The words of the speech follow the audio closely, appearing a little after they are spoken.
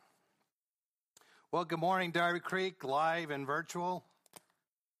Well, good morning, Darby Creek, live and virtual.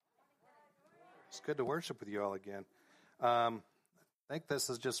 It's good to worship with you all again. I think this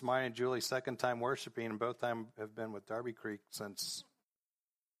is just mine and Julie's second time worshiping, and both times have been with Darby Creek since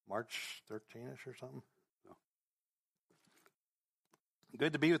March 13-ish or something. So.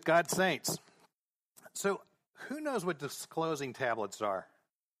 Good to be with God's saints. So, who knows what disclosing tablets are?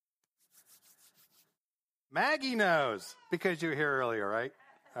 Maggie knows, because you were here earlier, right?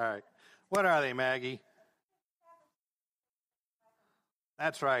 All right. What are they, Maggie?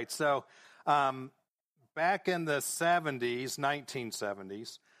 That's right. So, back in the 70s,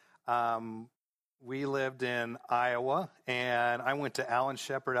 1970s, we lived in Iowa, and I went to Allen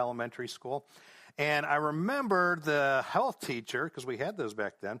Shepherd Elementary School. And I remember the health teacher, because we had those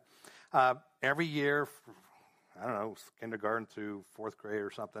back then, every year, I don't know, kindergarten through fourth grade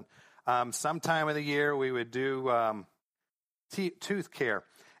or something, sometime of the year we would do tooth care.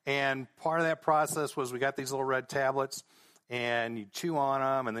 And part of that process was we got these little red tablets, and you chew on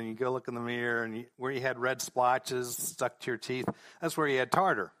them, and then you go look in the mirror, and where you had red splotches stuck to your teeth, that's where you had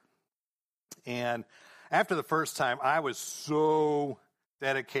tartar. And after the first time, I was so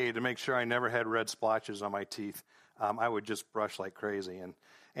dedicated to make sure I never had red splotches on my teeth. I would just brush like crazy.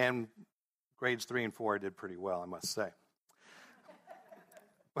 And grades 3 and 4, I did pretty well, I must say.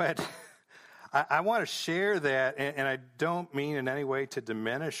 But I want to share that, and I don't mean in any way to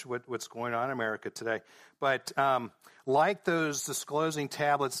diminish what's going on in America today. But like those disclosing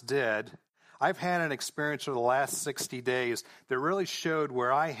tablets did, I've had an experience over the last 60 days that really showed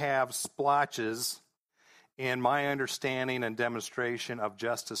where I have splotches in my understanding and demonstration of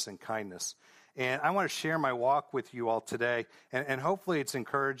justice and kindness. And I want to share my walk with you all today, and hopefully it's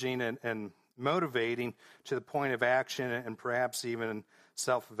encouraging and motivating to the point of action and perhaps even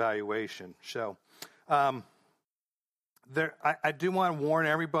self-evaluation. So I do want to warn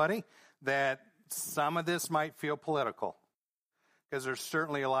everybody that some of this might feel political, because there's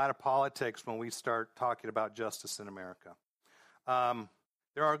certainly a lot of politics when we start talking about justice in America.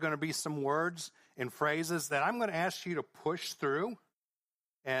 There are going to be some words and phrases that I'm going to ask you to push through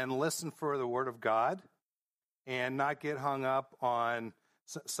and listen for the Word of God and not get hung up on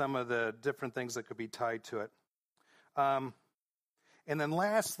some of the different things that could be tied to it. And then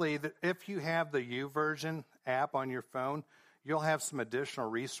lastly, if you have the YouVersion app on your phone, you'll have some additional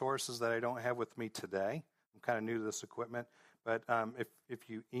resources that I don't have with me today. I'm kind of new to this equipment. But if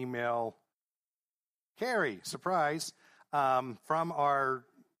you email Carrie, surprise, from our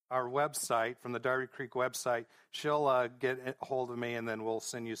website, from the Darby Creek website, she'll get a hold of me, and then we'll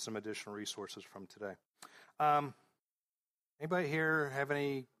send you some additional resources from today. Anybody here have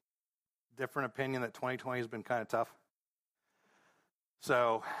any different opinion that 2020 has been kind of tough?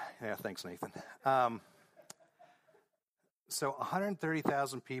 So, yeah, thanks, Nathan. So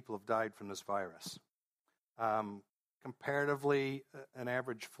 130,000 people have died from this virus. Comparatively, an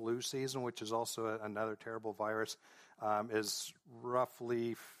average flu season, which is also another terrible virus, is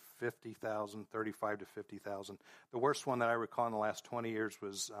roughly 50,000, 35 to 50,000. The worst one that I recall in the last 20 years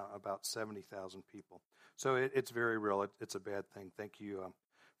was about 70,000 people. So it's very real. It's a bad thing. Thank you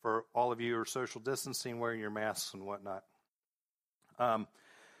for all of you who are social distancing, wearing your masks and whatnot.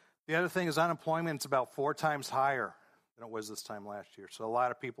 The other thing is unemployment. It's about 4 times higher than it was this time last year. So a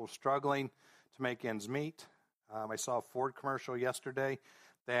lot of people are struggling to make ends meet. I saw a Ford commercial yesterday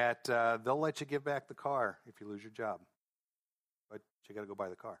that they'll let you give back the car if you lose your job, but you got to go buy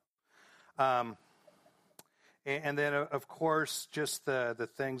the car. And then, of course, just the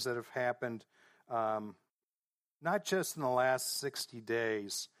things that have happened, not just in the last 60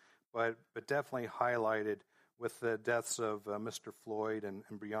 days, but definitely highlighted with the deaths of Mr. Floyd and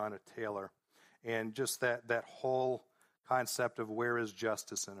Breonna Taylor, and just that whole concept of where is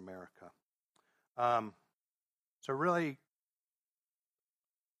justice in America. So really,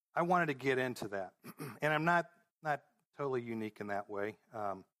 I wanted to get into that, and I'm not totally unique in that way,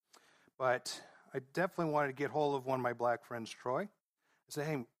 but I definitely wanted to get hold of one of my black friends, Troy, and say,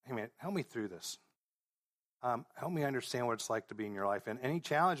 hey man, help me through this. Help me understand what it's like to be in your life. And he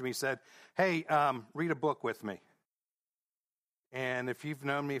challenged me. He said, hey, read a book with me. And if you've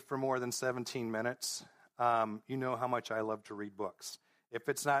known me for more than 17 minutes, you know how much I love to read books. If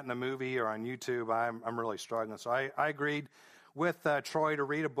it's not in a movie or on YouTube, I'm really struggling. So I agreed with Troy to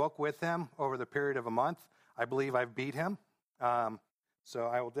read a book with him over the period of a month. I believe I've beat him. So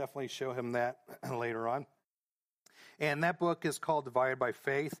I will definitely show him that later on. And that book is called Divided by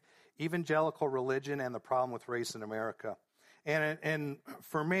Faith, Evangelical Religion and the Problem with Race in America. And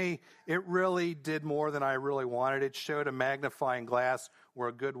for me, it really did more than I really wanted. It showed a magnifying glass where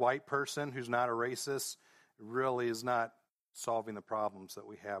a good white person who's not a racist really is not solving the problems that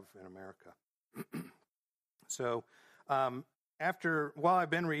we have in America. So while I've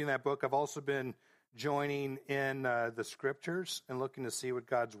been reading that book, I've also been joining in the scriptures and looking to see what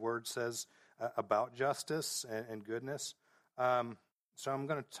God's word says about justice and goodness. So I'm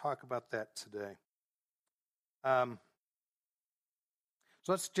going to talk about that today. So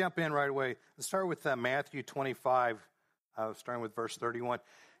let's jump in right away. Let's start with Matthew 25, starting with verse 31.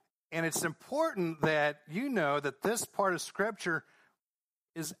 And it's important that you know that this part of Scripture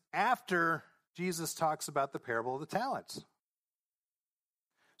is after Jesus talks about the parable of the talents.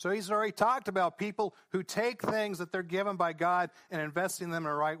 So he's already talked about people who take things that they're given by God and investing them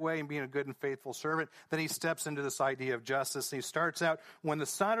in the right way and being a good and faithful servant. Then he steps into this idea of justice. And he starts out, when the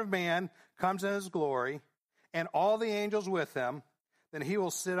Son of Man comes in his glory and all the angels with him, then he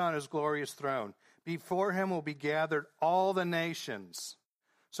will sit on his glorious throne. Before him will be gathered all the nations.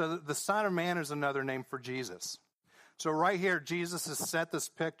 So the Son of Man is another name for Jesus. So right here, Jesus has set this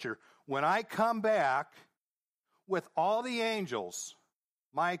picture. When I come back with all the angels,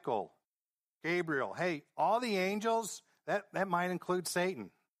 Michael, Gabriel, hey, all the angels, that might include Satan.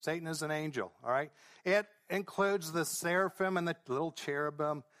 Satan is an angel, all right? It includes the seraphim and the little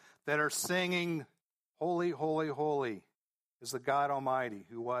cherubim that are singing, holy, holy, holy is the God Almighty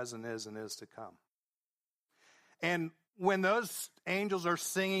who was and is to come. And when those angels are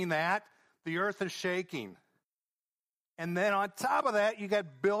singing that, the earth is shaking. And then on top of that, you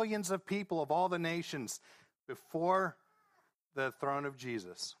got billions of people of all the nations before the throne of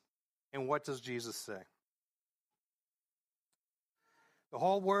Jesus. And what does Jesus say? The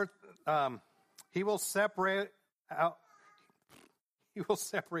whole word, he will separate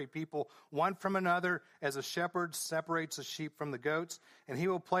people one from another as a shepherd separates the sheep from the goats. And he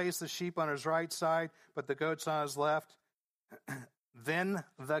will place the sheep on his right side, but the goats on his left. Then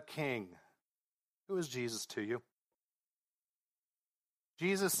the King. Who is Jesus to you?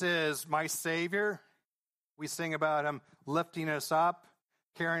 Jesus is my Savior. We sing about him lifting us up,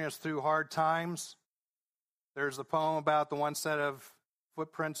 carrying us through hard times. There's the poem about the one set of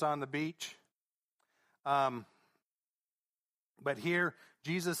footprints on the beach. But here,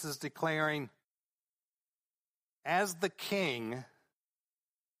 Jesus is declaring, as the King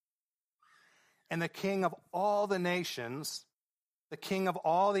and the King of all the nations, the King of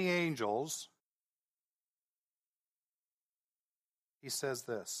all the angels, he says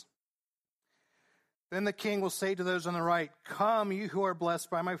this. Then the King will say to those on the right, come, you who are blessed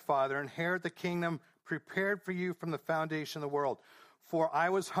by my Father, inherit the kingdom prepared for you from the foundation of the world. For I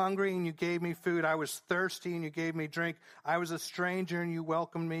was hungry, and you gave me food. I was thirsty, and you gave me drink. I was a stranger, and you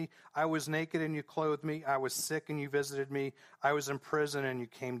welcomed me. I was naked, and you clothed me. I was sick, and you visited me. I was in prison, and you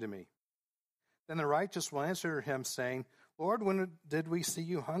came to me. Then the righteous will answer him, saying, Lord, when did we see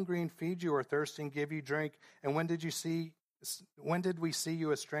you hungry and feed you, or thirsty and give you drink? And when did we see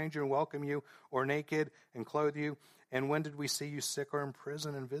you a stranger and welcome you, or naked and clothe you? And when did we see you sick or in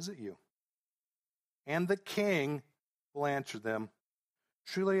prison and visit you? And the King will answer them,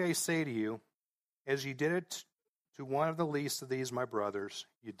 truly I say to you, as you did it to one of the least of these my brothers,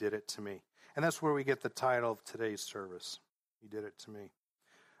 you did it to me. And that's where we get the title of today's service. You did it to me.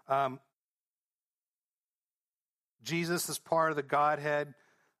 Jesus, as part of the Godhead,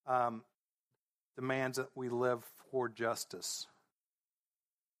 demands that we live for justice.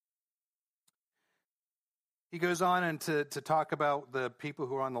 He goes on and to talk about the people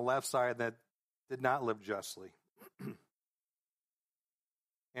who are on the left side that did not live justly.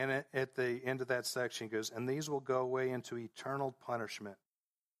 And at the end of that section, he goes, and these will go away into eternal punishment,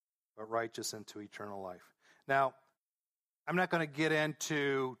 but righteous into eternal life. Now, I'm not going to get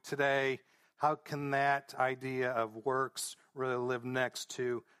into today how can that idea of works really live next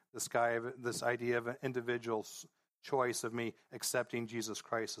to this idea of an individual's choice of me accepting Jesus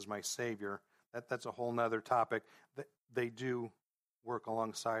Christ as my Savior. That's a whole nother topic. They do work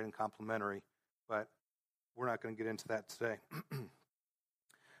alongside and complementary, but we're not going to get into that today.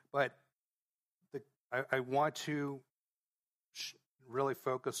 But I want to really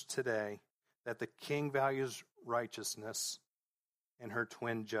focus today that the King values righteousness and her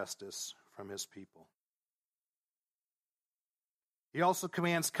twin justice from his people. He also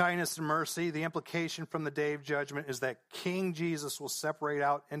commands kindness and mercy. The implication from the day of judgment is that King Jesus will separate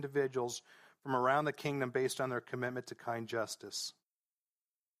out individuals from around the kingdom based on their commitment to kind justice.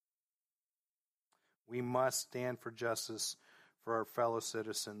 We must stand for justice for our fellow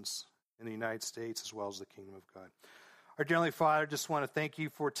citizens in the United States as well as the kingdom of God. Our dear Heavenly Father, just want to thank you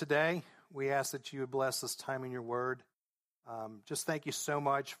for today. We ask that you would bless this time in your word. Just thank you so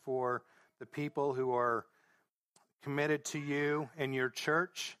much for the people who are committed to you and your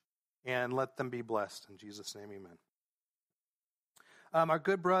church, and let them be blessed. In Jesus' name, Our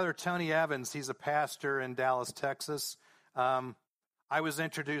good brother, Tony Evans, he's a pastor in Dallas, Texas. I was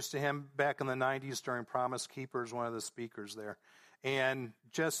introduced to him back in the 90s during Promise Keepers, one of the speakers there. And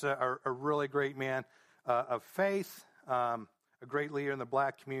just a really great man of faith, a great leader in the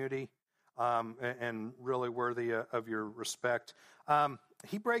black community, and really worthy of your respect.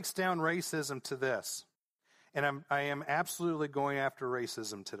 He breaks down racism to this, and I am absolutely going after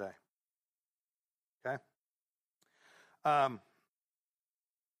racism today. Okay?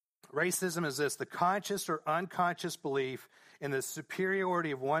 Racism is this: the conscious or unconscious belief in the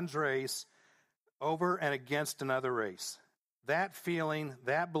superiority of one's race over and against another race. That feeling,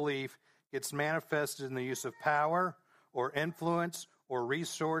 that belief, gets manifested in the use of power or influence or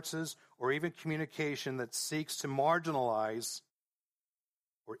resources or even communication that seeks to marginalize,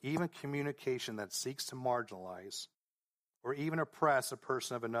 or even oppress a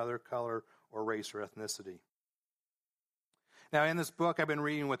person of another color or race or ethnicity. Now, in this book I've been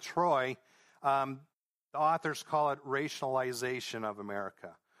reading with Troy, the authors call it racialization of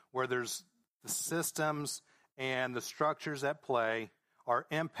America, where there's the systems and the structures at play are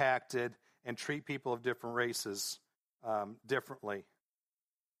impacted and treat people of different races differently.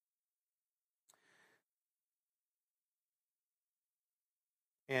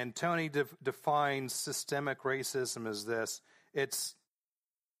 And Tony defines systemic racism as this: it's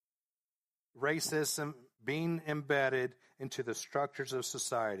racism being embedded into the structures of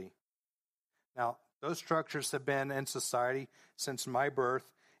society. Now, those structures have been in society since my birth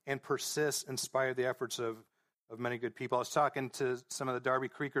and persist in spite of the efforts of many good people. I was talking to some of the Darby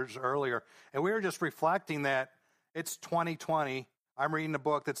Creekers earlier, and we were just reflecting that it's 2020. I'm reading a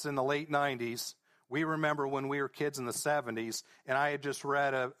book that's in the late 90s. We remember when we were kids in the 70s, and I had just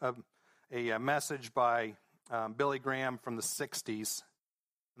read a message by Billy Graham from the 60s,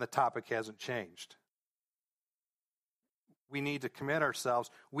 and the topic hasn't changed. We need to commit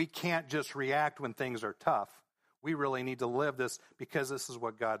ourselves. We can't just react when things are tough. We really need to live this, because this is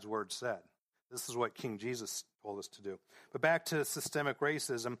what God's word said. This is what King Jesus told us to do. But back to systemic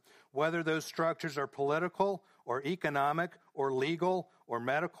racism, whether those structures are political or economic or legal or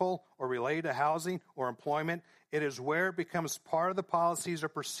medical or related to housing or employment, it is where it becomes part of the policies or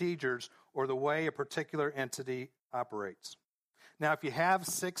procedures or the way a particular entity operates. Now, if you have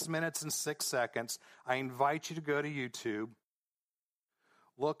 6 minutes and 6 seconds, I invite you to go to YouTube,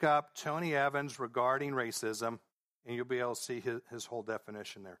 look up Tony Evans regarding racism, and you'll be able to see his whole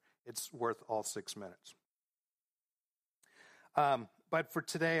definition there. It's worth all 6 minutes. But for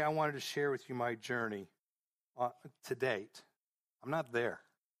today, I wanted to share with you my journey to date. I'm not there.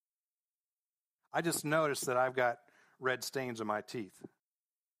 I just noticed that I've got red stains on my teeth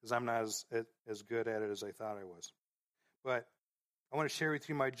because I'm not as good at it as I thought I was. But I want to share with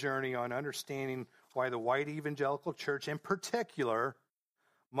you my journey on understanding why the white evangelical church in particular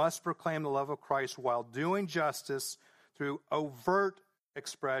must proclaim the love of Christ while doing justice through overt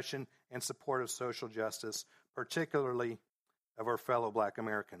expression and support of social justice, particularly of our fellow Black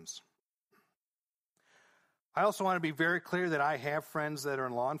Americans. I also want to be very clear that I have friends that are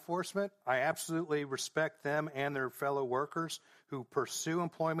in law enforcement. I absolutely respect them and their fellow workers who pursue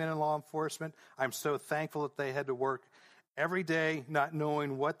employment in law enforcement. I'm so thankful that they had to work every day not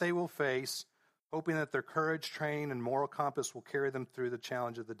knowing what they will face, hoping that their courage, training, and moral compass will carry them through the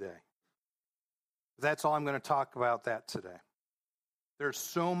challenge of the day. That's all I'm going to talk about that today. There's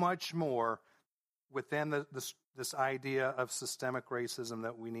so much more within this idea of systemic racism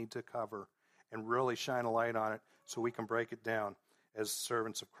that we need to cover and really shine a light on it so we can break it down as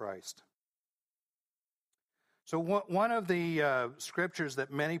servants of Christ. So one of the scriptures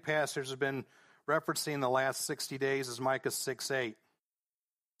that many pastors have been referencing the last 60 days is Micah 6:8.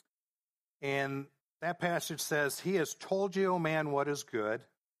 And that passage says, "He has told you, O man, what is good.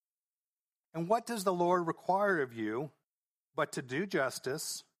 And what does the Lord require of you but to do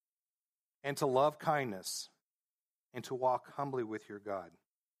justice and to love kindness and to walk humbly with your God?"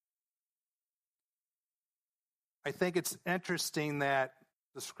 I think it's interesting that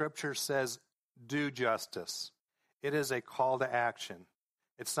the scripture says, do justice. It is a call to action.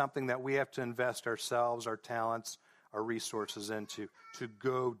 It's something that we have to invest ourselves, our talents, our resources into, to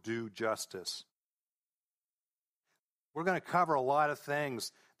go do justice. We're going to cover a lot of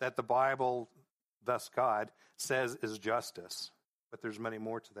things that the Bible, thus God, says is justice. But there's many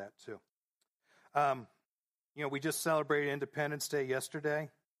more to that too. We just celebrated Independence Day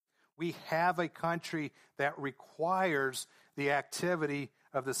yesterday. We have a country that requires the activity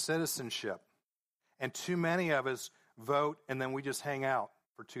of the citizenship. And too many of us vote and then we just hang out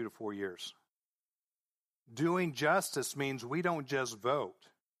for 2 to 4 years. Doing justice means we don't just vote.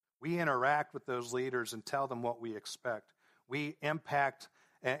 We interact with those leaders and tell them what we expect. we impact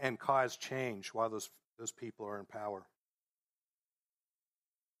and cause change while those people are in power.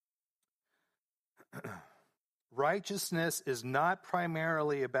 Righteousness is not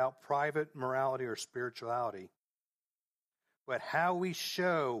primarily about private morality or spirituality, but how we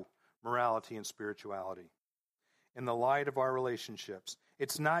show morality and spirituality in the light of our relationships.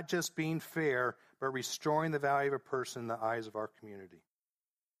 It's not just being fair, but restoring the value of a person in the eyes of our community.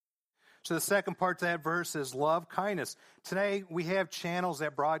 So the second part to that verse is love kindness. Today, we have channels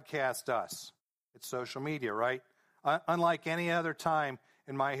that broadcast us. It's social media, right? Unlike any other time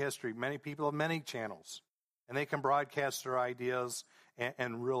in my history, many people have many channels, and they can broadcast their ideas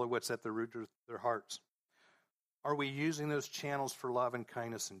and really what's at the root of their hearts. Are we using those channels for love and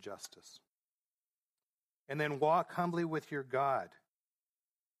kindness and justice? And then walk humbly with your God.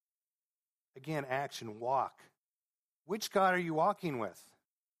 Again, action, walk. Which God are you walking with?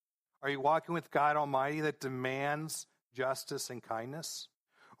 Are you walking with God Almighty that demands justice and kindness?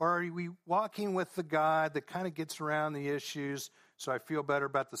 Or are we walking with the God that kind of gets around the issues so I feel better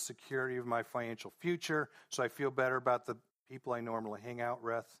about the security of my financial future, so I feel better about the people I normally hang out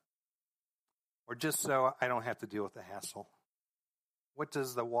with, or just so I don't have to deal with the hassle? What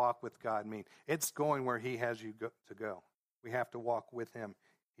does the walk with God mean? It's going where he has you to go. We have to walk with him.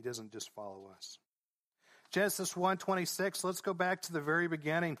 He doesn't just follow us. Genesis 1:26, let's go back to the very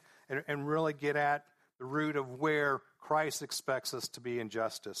beginning and really get at the root of where Christ expects us to be in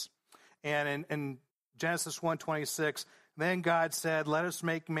justice. And in Genesis 1:26, then God said, let us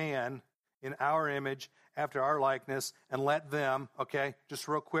make man in our image, after our likeness, and let them, okay, just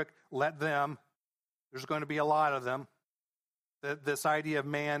real quick, let them, there's going to be a lot of them. This idea of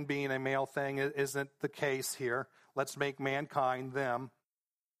man being a male thing isn't the case here. Let's make mankind, them,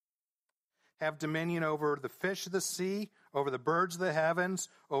 have dominion over the fish of the sea, over the birds of the heavens,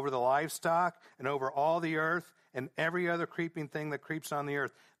 over the livestock, and over all the earth, and every other creeping thing that creeps on the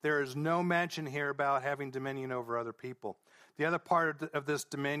earth. There is no mention here about having dominion over other people. The other part of this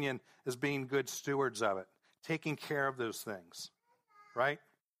dominion is being good stewards of it, taking care of those things, right?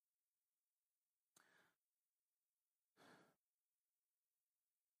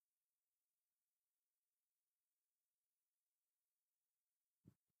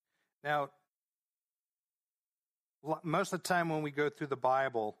 Now, most of the time when we go through the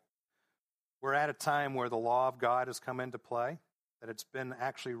Bible, we're at a time where the law of God has come into play, that it's been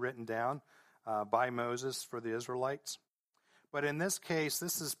actually written down by Moses for the Israelites. But in this case,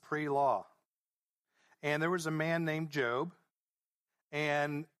 this is pre-law. And there was a man named Job.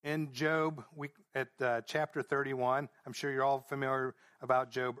 And in Job, at chapter 31, I'm sure you're all familiar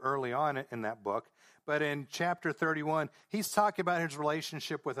about Job early on in that book. But in chapter 31, he's talking about his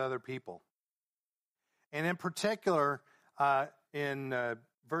relationship with other people. And in particular, in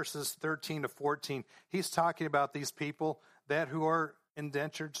verses 13 to 14, he's talking about these people who are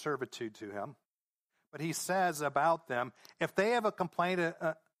indentured servitude to him. But he says about them, if they have a complaint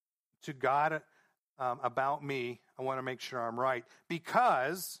to God about me, I want to make sure I'm right.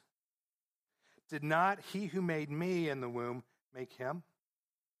 Because did not he who made me in the womb make him?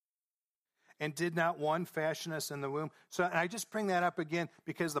 And did not one fashion us in the womb? So I just bring that up again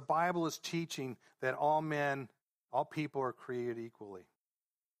because the Bible is teaching that all men, all people are created equally.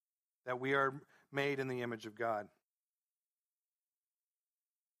 That we are made in the image of God.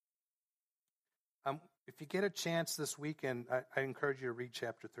 If you get a chance this weekend, I encourage you to read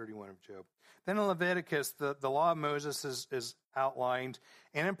chapter 31 of Job. Then in Leviticus, the law of Moses is outlined.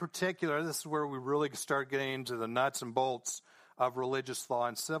 And in particular, this is where we really start getting into the nuts and bolts of religious law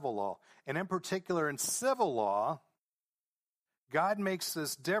and civil law. And in particular, in civil law, God makes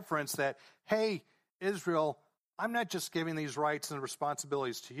this difference that, hey, Israel, I'm not just giving these rights and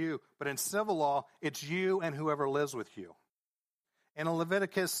responsibilities to you, but in civil law, it's you and whoever lives with you. And in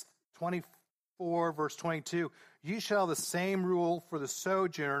Leviticus 24, verse 22, you shall have the same rule for the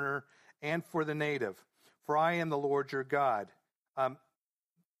sojourner and for the native, for I am the Lord your God.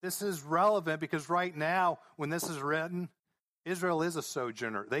 This is relevant because right now, when this is written, Israel is a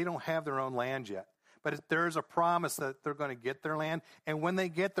sojourner. They don't have their own land yet. But there is a promise that they're going to get their land. And when they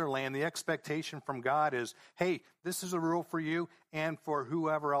get their land, the expectation from God is, hey, this is a rule for you and for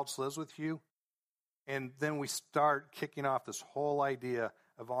whoever else lives with you. And then we start kicking off this whole idea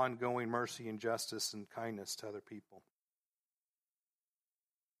of ongoing mercy and justice and kindness to other people.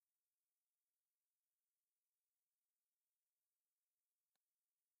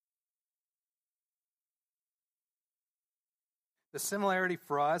 The similarity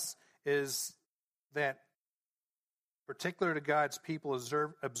for us is that, particular to God's people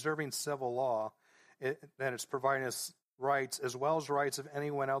observing civil law, that it's providing us rights as well as rights of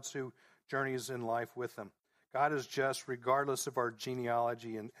anyone else who journeys in life with them. God is just regardless of our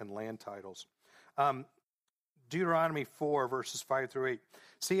genealogy and land titles. Deuteronomy 4, verses 5 through 8.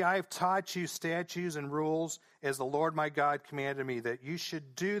 See, I have taught you statutes and rules as the Lord my God commanded me, that you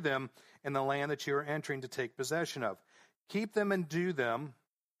should do them in the land that you are entering to take possession of. Keep them and do them,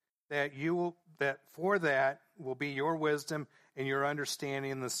 that for that will be your wisdom and your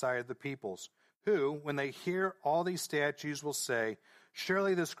understanding in the sight of the peoples, who, when they hear all these statutes, will say,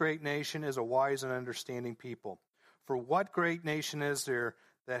 surely this great nation is a wise and understanding people. For what great nation is there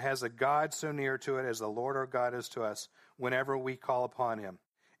that has a God so near to it as the Lord our God is to us whenever we call upon him?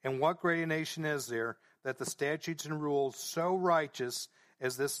 And what great nation is there that the statutes and rules so righteous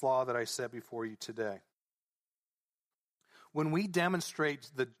as this law that I set before you today? When we demonstrate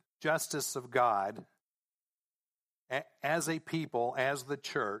the justice of God as a people, as the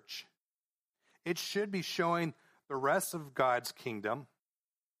church, it should be showing the rest of God's kingdom.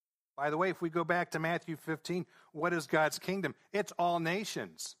 By the way, if we go back to Matthew 15, what is God's kingdom? It's all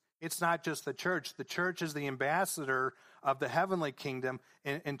nations. It's not just the church. The church is the ambassador of the heavenly kingdom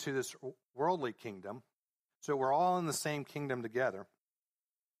into this worldly kingdom. So we're all in the same kingdom together.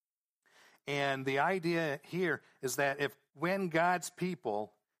 And the idea here is that when God's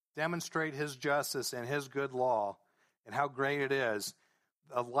people demonstrate his justice and his good law and how great it is,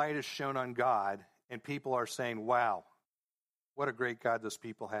 a light is shown on God, and people are saying, wow, what a great God those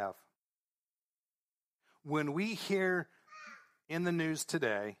people have. When we hear in the news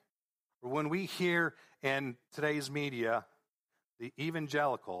today, or when we hear in today's media, the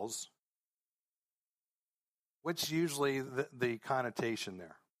evangelicals, what's usually the connotation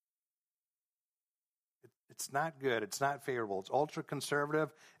there? It's not good. It's not favorable. It's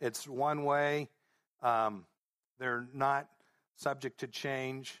ultra-conservative. It's one way. They're not subject to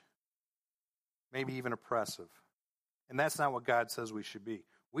change, maybe even oppressive. And that's not what God says we should be.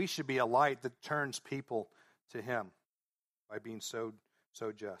 We should be a light that turns people to him by being so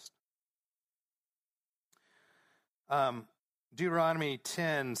just. Deuteronomy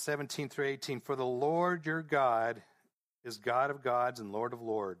 10, 17 through 18. For the Lord your God is God of gods and Lord of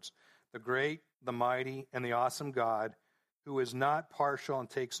lords, the great, the mighty, and the awesome God, who is not partial and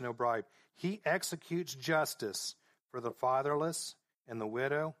takes no bribe. He executes justice for the fatherless and the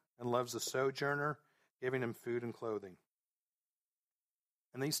widow and loves the sojourner, giving him food and clothing.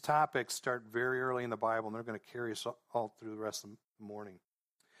 And these topics start very early in the Bible, and they're going to carry us all through the rest of the morning.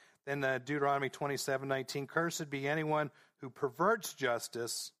 Then Deuteronomy 27:19, cursed be anyone who perverts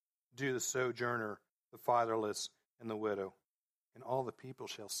justice due to the sojourner, the fatherless, and the widow. And all the people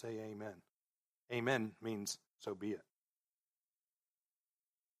shall say amen. Amen means so be it.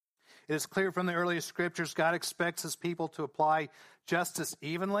 It is clear from the earliest scriptures, God expects his people to apply justice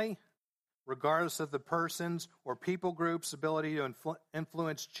evenly, regardless of the person's or people group's ability to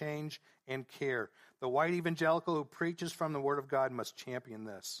influence change and care. The white evangelical who preaches from the Word of God must champion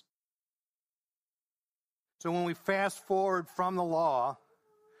this. So when we fast forward from the law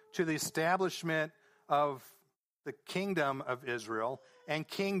to the establishment of the kingdom of Israel, and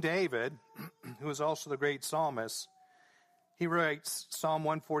King David, who is also the great psalmist, he writes Psalm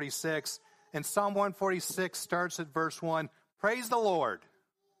 146, and Psalm 146 starts at verse 1, praise the Lord.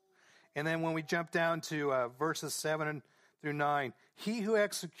 And then when we jump down to verses 7 through 9, he who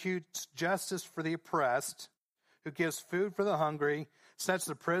executes justice for the oppressed, who gives food for the hungry, sets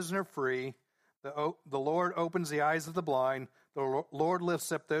the prisoner free, the Lord opens the eyes of the blind, the Lord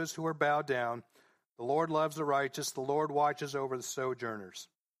lifts up those who are bowed down, the Lord loves the righteous, the Lord watches over the sojourners.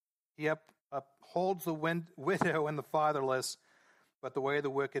 He upholds the widow and the fatherless, but the way of the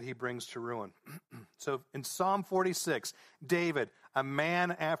wicked he brings to ruin. So in Psalm 46, David, a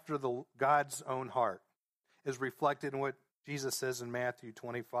man after God's own heart, is reflected in what Jesus says in Matthew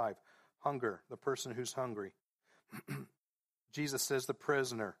 25. Hunger, the person who's hungry. Jesus says the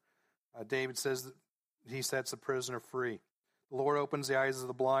prisoner. David says that he sets the prisoner free. The Lord opens the eyes of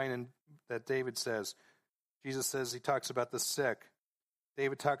the blind, and that David says. Jesus says he talks about the sick.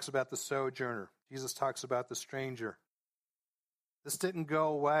 David talks about the sojourner. Jesus talks about the stranger. This didn't go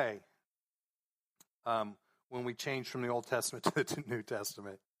away when we changed from the Old Testament to the New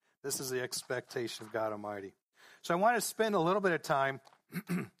Testament. This is the expectation of God Almighty. So I want to spend a little bit of time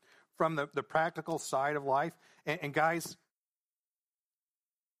from the practical side of life. And guys,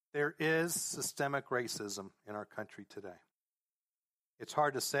 there is systemic racism in our country today. It's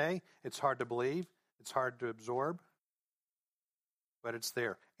hard to say, it's hard to believe, it's hard to absorb, but it's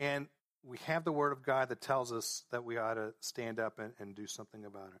there. And we have the Word of God that tells us that we ought to stand up and do something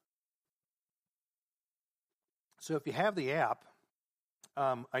about it. So if you have the app,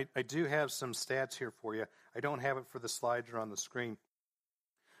 I do have some stats here for you. I don't have it for the slides or on the screen.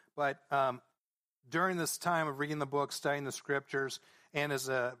 But during this time of reading the book, studying the scriptures, and as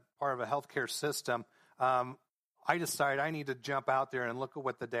a part of a healthcare system, I decided I need to jump out there and look at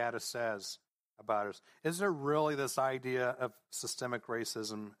what the data says about us. Is there really this idea of systemic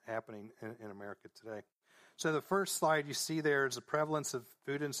racism happening in America today? So the first slide you see there is the prevalence of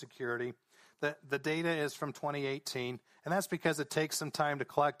food insecurity. The data is from 2018, and that's because it takes some time to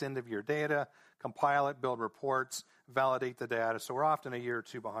collect end-of-year data, compile it, build reports, validate the data. So we're often a year or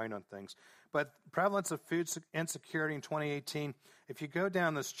two behind on things. But prevalence of food insecurity in 2018, if you go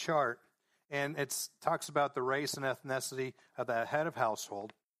down this chart, and it talks about the race and ethnicity of the head of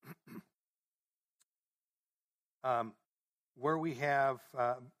household, where we have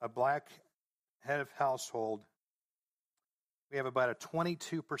a black head of household, we have about a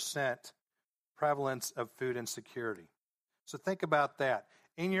 22% prevalence of food insecurity. So think about that.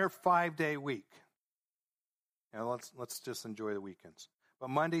 In your 5-day week, let's just enjoy the weekends. But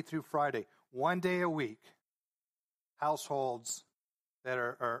Monday through Friday, 1 day a week, households that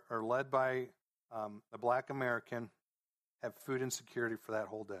are led by a black American have food insecurity for that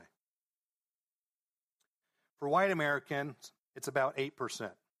whole day. For white Americans, it's about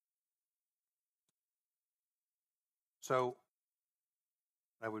 8%. So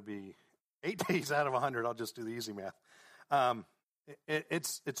that would be 8 days out of 100. I'll just do the easy math.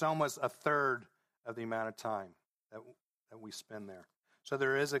 It's almost a third of the amount of time that we spend there. So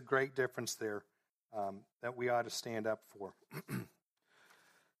there is a great difference there that we ought to stand up for.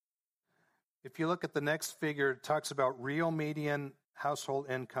 If you look at the next figure, it talks about real median household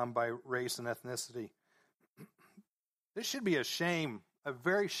income by race and ethnicity. This should be a shame, a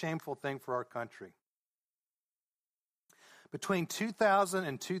very shameful thing for our country. Between 2000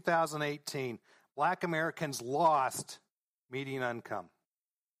 and 2018, black Americans lost median income.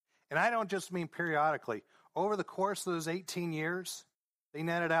 And I don't just mean periodically. Over the course of those 18 years, they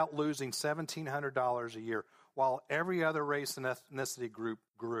netted out losing $1,700 a year, while every other race and ethnicity group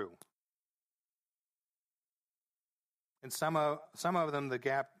grew. And some of them, the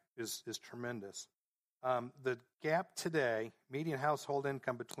gap is tremendous. The gap today, median household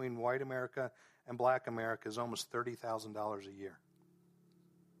income between white America and black America, is almost $30,000 a year.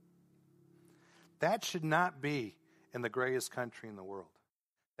 That should not be in the greatest country in the world.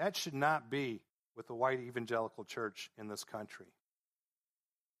 That should not be with the white evangelical church in this country.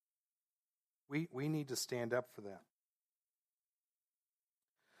 We need to stand up for that.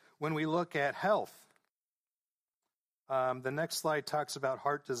 When we look at health, the next slide talks about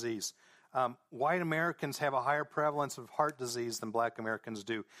heart disease. White Americans have a higher prevalence of heart disease than black Americans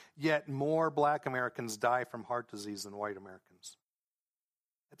do, yet more black Americans die from heart disease than white Americans.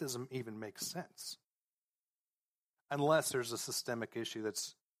 That doesn't even make sense, unless there's a systemic issue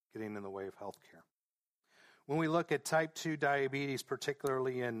that's getting in the way of health care. When we look at type 2 diabetes,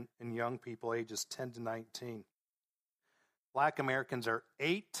 particularly in young people ages 10 to 19, black Americans are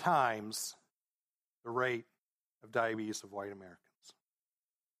 8 times the rate of diabetes of white Americans.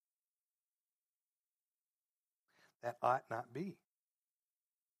 That ought not be.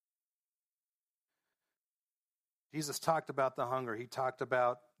 Jesus talked about the hunger. He talked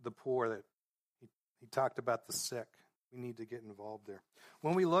about the poor. That he talked about the sick. We need to get involved there.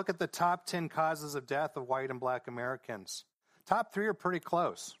 When we look at the top 10 causes of death of white and black Americans, top 3 are pretty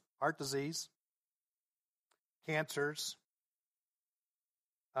close. Heart disease, cancers.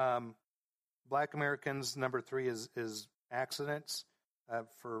 Black Americans, number 3 is accidents.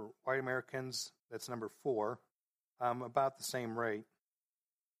 For white Americans, that's number 4. About the same rate.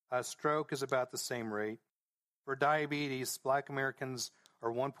 Stroke is about the same rate. For diabetes, black Americans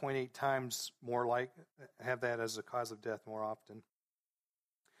are 1.8 times more have that as a cause of death more often.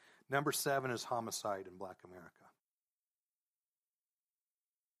 Number 7 is homicide in black America.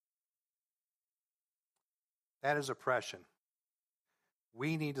 That is oppression.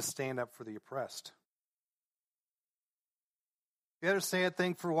 We need to stand up for the oppressed. The other sad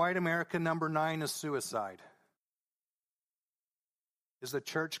thing for white America, number 9, is suicide. Is the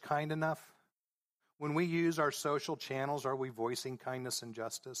church kind enough? When we use our social channels, are we voicing kindness and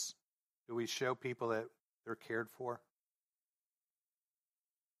justice? Do we show people that they're cared for?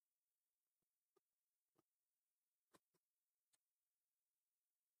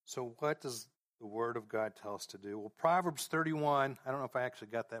 So what does the Word of God tell us to do? Well, Proverbs 31, I don't know if I actually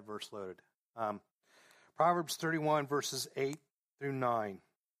got that verse loaded. Proverbs 31, verses 8 through 9.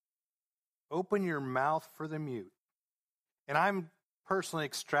 Open your mouth for the mute. And I'm personally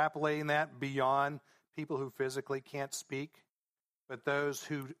extrapolating that beyond people who physically can't speak, but those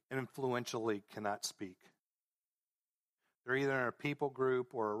who influentially cannot speak. They're either in a people group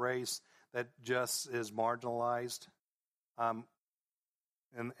or a race that just is marginalized.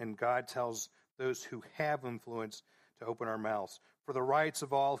 And God tells those who have influence to open our mouths. For the rights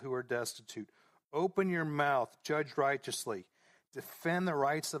of all who are destitute. Open your mouth, judge righteously. Defend the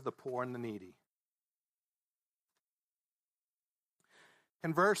rights of the poor and the needy.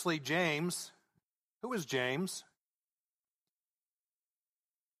 Conversely, James, who is James?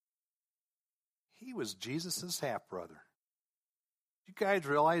 He was Jesus' half-brother. You guys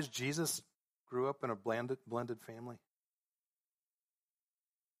realize Jesus grew up in a blended family?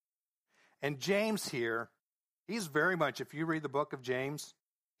 And James here, he's very much, if you read the book of James,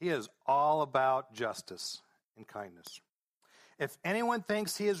 he is all about justice and kindness. If anyone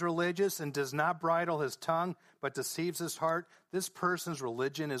thinks he is religious and does not bridle his tongue but deceives his heart, this person's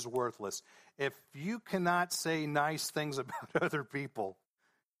religion is worthless. If you cannot say nice things about other people,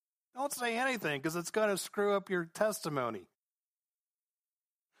 don't say anything because it's going to screw up your testimony.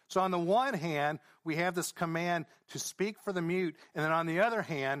 So on the one hand, we have this command to speak for the mute, and then on the other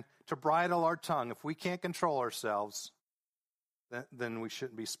hand, to bridle our tongue. If we can't control ourselves, then we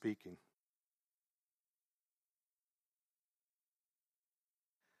shouldn't be speaking.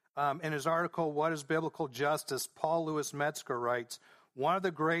 In his article, What is Biblical Justice?, Paul Louis Metzger writes, one of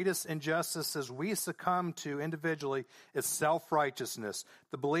the greatest injustices we succumb to individually is self-righteousness,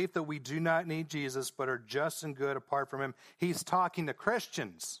 the belief that we do not need Jesus but are just and good apart from him. He's talking to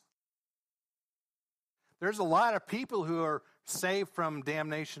Christians. There's a lot of people who are saved from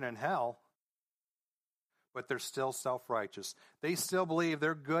damnation and hell, but they're still self-righteous. They still believe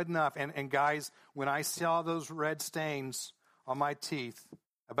they're good enough. And guys, when I saw those red stains on my teeth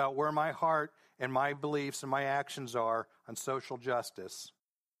about where my heart and my beliefs and my actions are on social justice,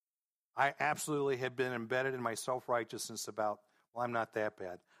 I absolutely had been embedded in my self-righteousness about, well, I'm not that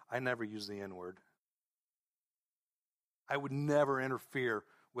bad. I never use the N-word. I would never interfere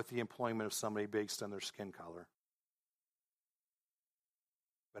with the employment of somebody based on their skin color.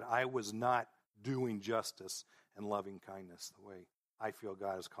 But I was not doing justice and loving kindness the way I feel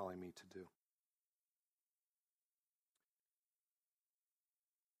God is calling me to do.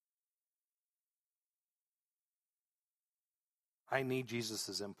 I need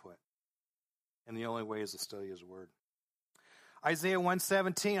Jesus' input. And the only way is to study his word. Isaiah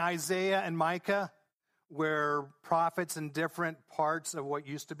 1:17, Isaiah and Micah were prophets in different parts of what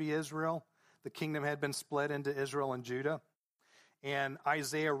used to be Israel. The kingdom had been split into Israel and Judah. And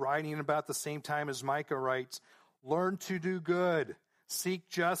Isaiah, writing about the same time as Micah, writes, learn to do good, seek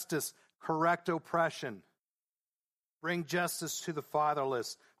justice, correct oppression, bring justice to the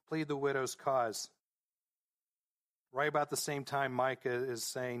fatherless, plead the widow's cause. Right about the same time, Micah is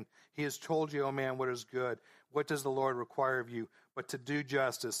saying, he has told you, O man, what is good. What does the Lord require of you? But to do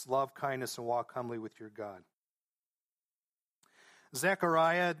justice, love kindness, and walk humbly with your God.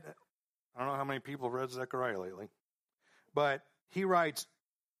 Zechariah, I don't know how many people have read Zechariah lately, but he writes,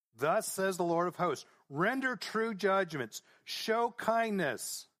 thus says the Lord of hosts, render true judgments, show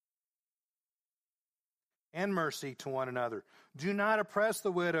kindness and mercy to one another. Do not oppress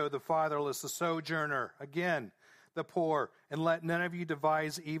the widow, the fatherless, the sojourner, again, the poor, and let none of you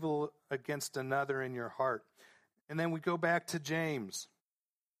devise evil against another in your heart. And then we go back to James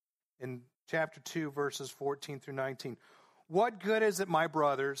in chapter 2, verses 14 through 19. What good is it, my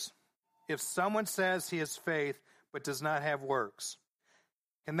brothers, if someone says he has faith but does not have works?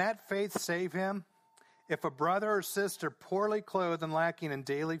 Can that faith save him? If a brother or sister poorly clothed and lacking in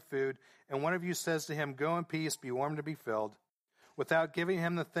daily food, and one of you says to him, go in peace, be warmed and be filled, without giving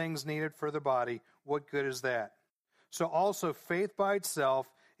him the things needed for the body, what good is that? So also faith by itself,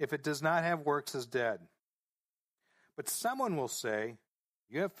 if it does not have works, is dead. But someone will say,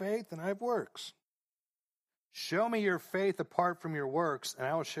 you have faith and I have works. Show me your faith apart from your works, and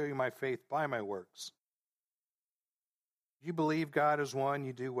I will show you my faith by my works. You believe God is one,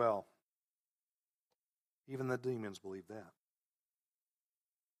 you do well. Even the demons believe that.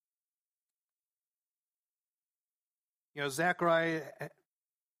 You know, Zechariah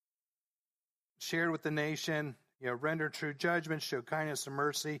shared with the nation, render true judgment, show kindness and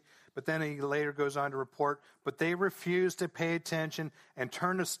mercy. But then he later goes on to report, but they refused to pay attention and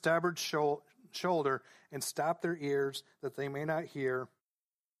turned a stubborn shoulder and stopped their ears that they may not hear,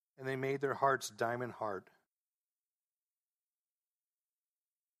 and they made their hearts diamond hard.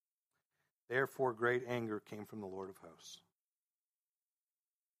 Therefore, great anger came from the Lord of hosts.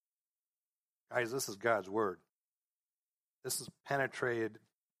 Guys, this is God's word. This has penetrated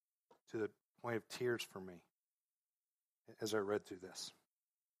to the point of tears for me as I read through this.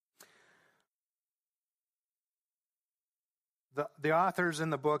 The authors in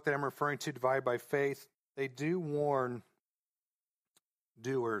the book that I'm referring to, Divide by Faith, they do warn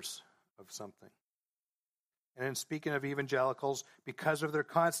doers of something. And in speaking of evangelicals, because of their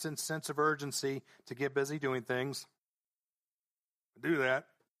constant sense of urgency to get busy doing things, do that.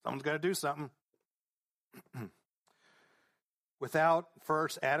 Someone's got to do something. Without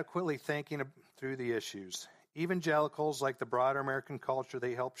first adequately thinking through the issues. Evangelicals, like the broader American culture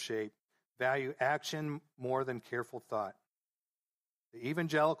they help shape, value action more than careful thought. The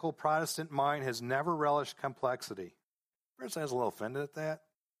evangelical Protestant mind has never relished complexity. First, I was a little offended at that.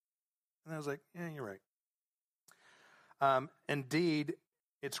 And I was like, yeah, you're right. Indeed,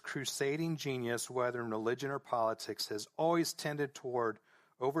 its crusading genius, whether in religion or politics, has always tended toward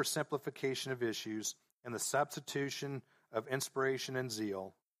oversimplification of issues and the substitution of inspiration and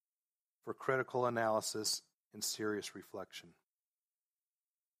zeal for critical analysis and serious reflection.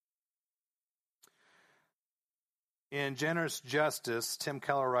 In Generous Justice, Tim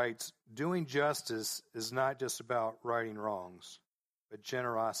Keller writes, doing justice is not just about righting wrongs, but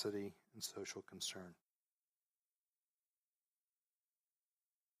generosity and social concern.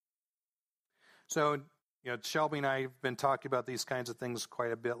 So, Shelby and I have been talking about these kinds of things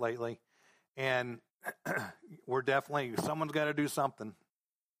quite a bit lately, and we're definitely, someone's got to do something.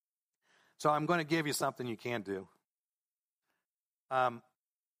 So I'm going to give you something you can do.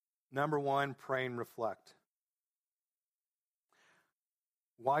 Number one, pray and reflect.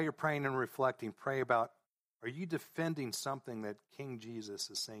 While you're praying and reflecting, pray about, are you defending something that King Jesus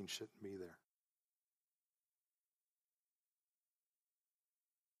is saying shouldn't be there?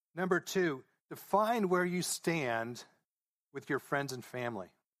 Number two, define where you stand with your friends and family.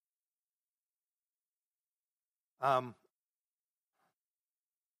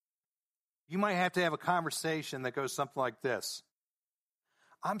 You might have to have a conversation that goes something like this.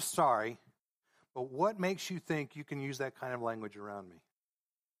 I'm sorry, but what makes you think you can use that kind of language around me?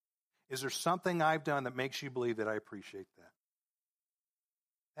 Is there something I've done that makes you believe that I appreciate that?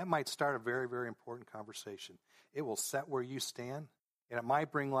 That might start a very, very important conversation. It will set where you stand, and it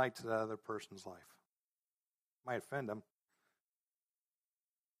might bring light to the other person's life. It might offend them.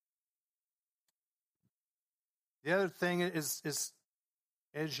 The other thing is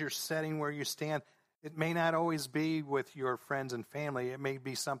as you're setting where you stand, it may not always be with your friends and family. It may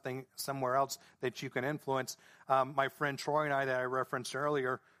be something somewhere else that you can influence. My friend Troy and I that I referenced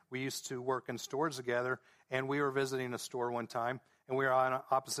earlier, we used to work in stores together, and we were visiting a store one time, and we were on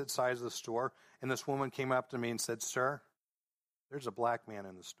opposite sides of the store, and this woman came up to me and said, "Sir, there's a black man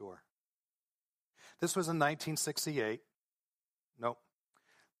in the store." This was in 1968. Nope.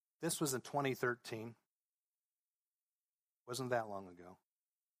 This was in 2013. Wasn't that long ago.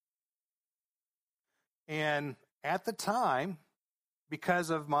 And at the time,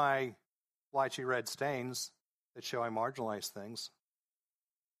 because of my blotchy red stains that show I marginalized things,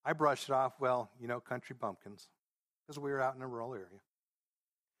 I brushed it off, country bumpkins, because we were out in a rural area.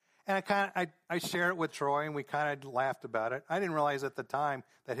 And I shared it with Troy, and we kind of laughed about it. I didn't realize at the time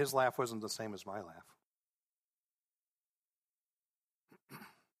that his laugh wasn't the same as my laugh.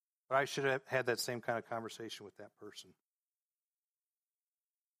 But I should have had that same kind of conversation with that person.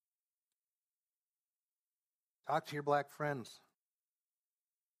 Talk to your black friends.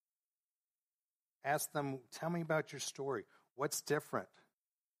 Ask them, tell me about your story. What's different?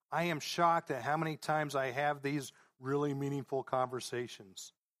 I am shocked at how many times I have these really meaningful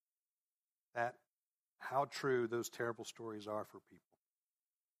conversations. That how true those terrible stories are for people.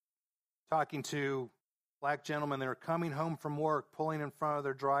 Talking to black gentlemen that are coming home from work, pulling in front of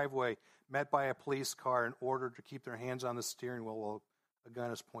their driveway, met by a police car and ordered to keep their hands on the steering wheel while a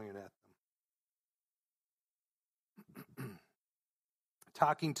gun is pointed at them.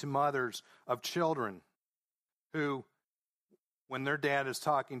 Talking to mothers of children who, when their dad is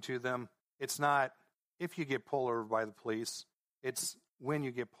talking to them, it's not if you get pulled over by the police, it's when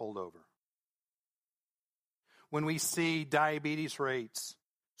you get pulled over. When we see diabetes rates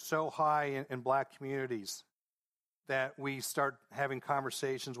so high in black communities that we start having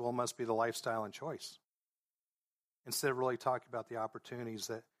conversations, well, it must be the lifestyle and choice, instead of really talking about the opportunities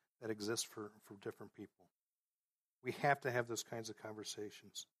that exist for different people. We have to have those kinds of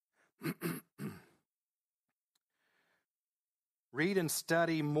conversations. Read and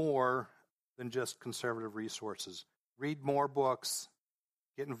study more than just conservative resources. Read more books.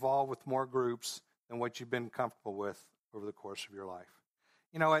 Get involved with more groups than what you've been comfortable with over the course of your life.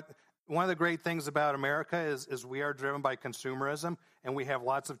 You know what? One of the great things about America is we are driven by consumerism, and we have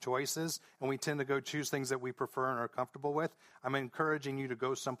lots of choices, and we tend to go choose things that we prefer and are comfortable with. I'm encouraging you to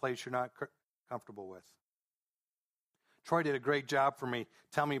go someplace you're not comfortable with. Troy did a great job for me.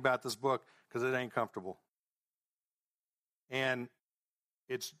 Tell me about this book, because it ain't comfortable. And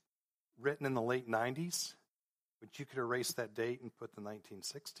it's written in the late 90s, but you could erase that date and put the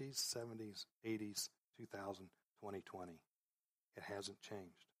 1960s, 70s, 80s, 2020. It hasn't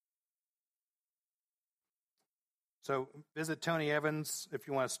changed. So visit Tony Evans if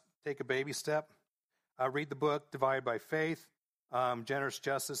you want to take a baby step. Read the book, Divided by Faith. Generous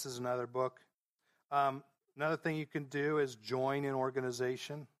Justice is another book. Another thing you can do is join an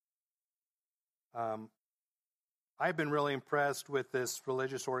organization. I've been really impressed with this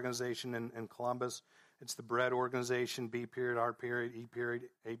religious organization in Columbus. It's the BREAD organization, B period, R period, E period,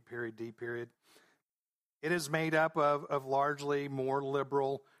 A period, D period. It is made up of largely more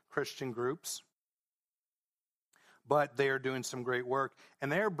liberal Christian groups, but they are doing some great work.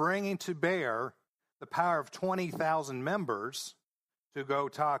 And they're bringing to bear the power of 20,000 members to go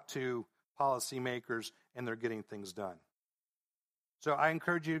talk to policymakers, and they're getting things done. So I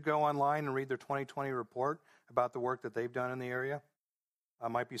encourage you to go online and read their 2020 report about the work that they've done in the area.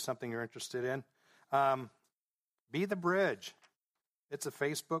 Might be something you're interested in. Be the Bridge. It's a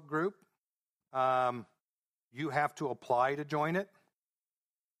Facebook group. You have to apply to join it.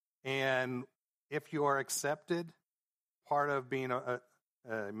 And if you are accepted, part of being a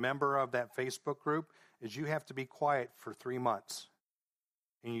member of that Facebook group is you have to be quiet for 3 months.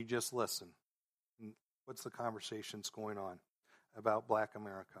 And you just listen. What's the conversations going on about Black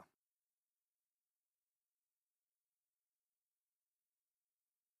America?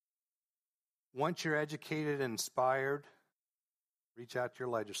 Once you're educated and inspired, reach out to your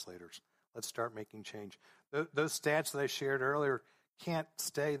legislators. Let's start making change. Those stats that I shared earlier can't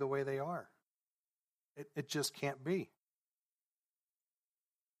stay the way they are. It just can't be.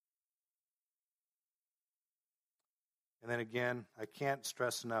 And then again, I can't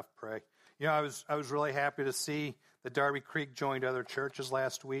stress enough, pray. You know, I was really happy to see that Darby Creek joined other churches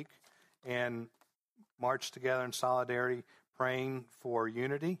last week and marched together in solidarity, praying for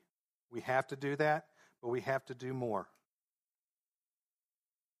unity. We have to do that, but we have to do more.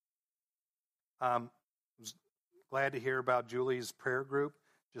 I was glad to hear about Julie's prayer group,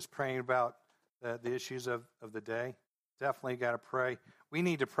 just praying about the issues of the day. Definitely got to pray. We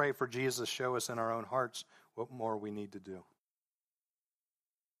need to pray for Jesus to show us in our own hearts what more we need to do.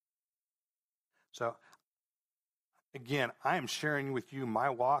 So, again, I am sharing with you my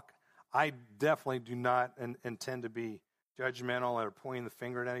walk. I definitely do not intend to be judgmental or pointing the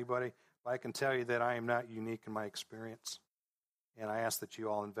finger at anybody, but I can tell you that I am not unique in my experience. And I ask that you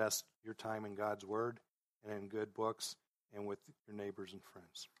all invest your time in God's Word and in good books and with your neighbors and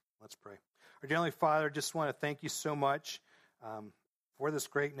friends. Let's pray. Our dear Heavenly Father, just want to thank you so much for this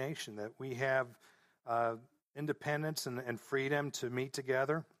great nation, that we have independence and freedom to meet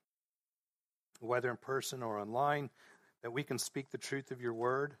together, whether in person or online, that we can speak the truth of your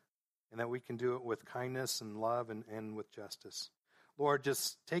word, and that we can do it with kindness and love and with justice. Lord,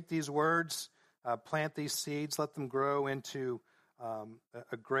 just take these words, plant these seeds, let them grow into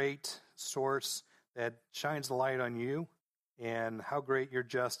a great source that shines the light on you and how great your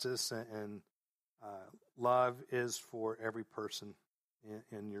justice and love is for every person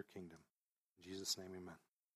in your kingdom. In Jesus' name, amen.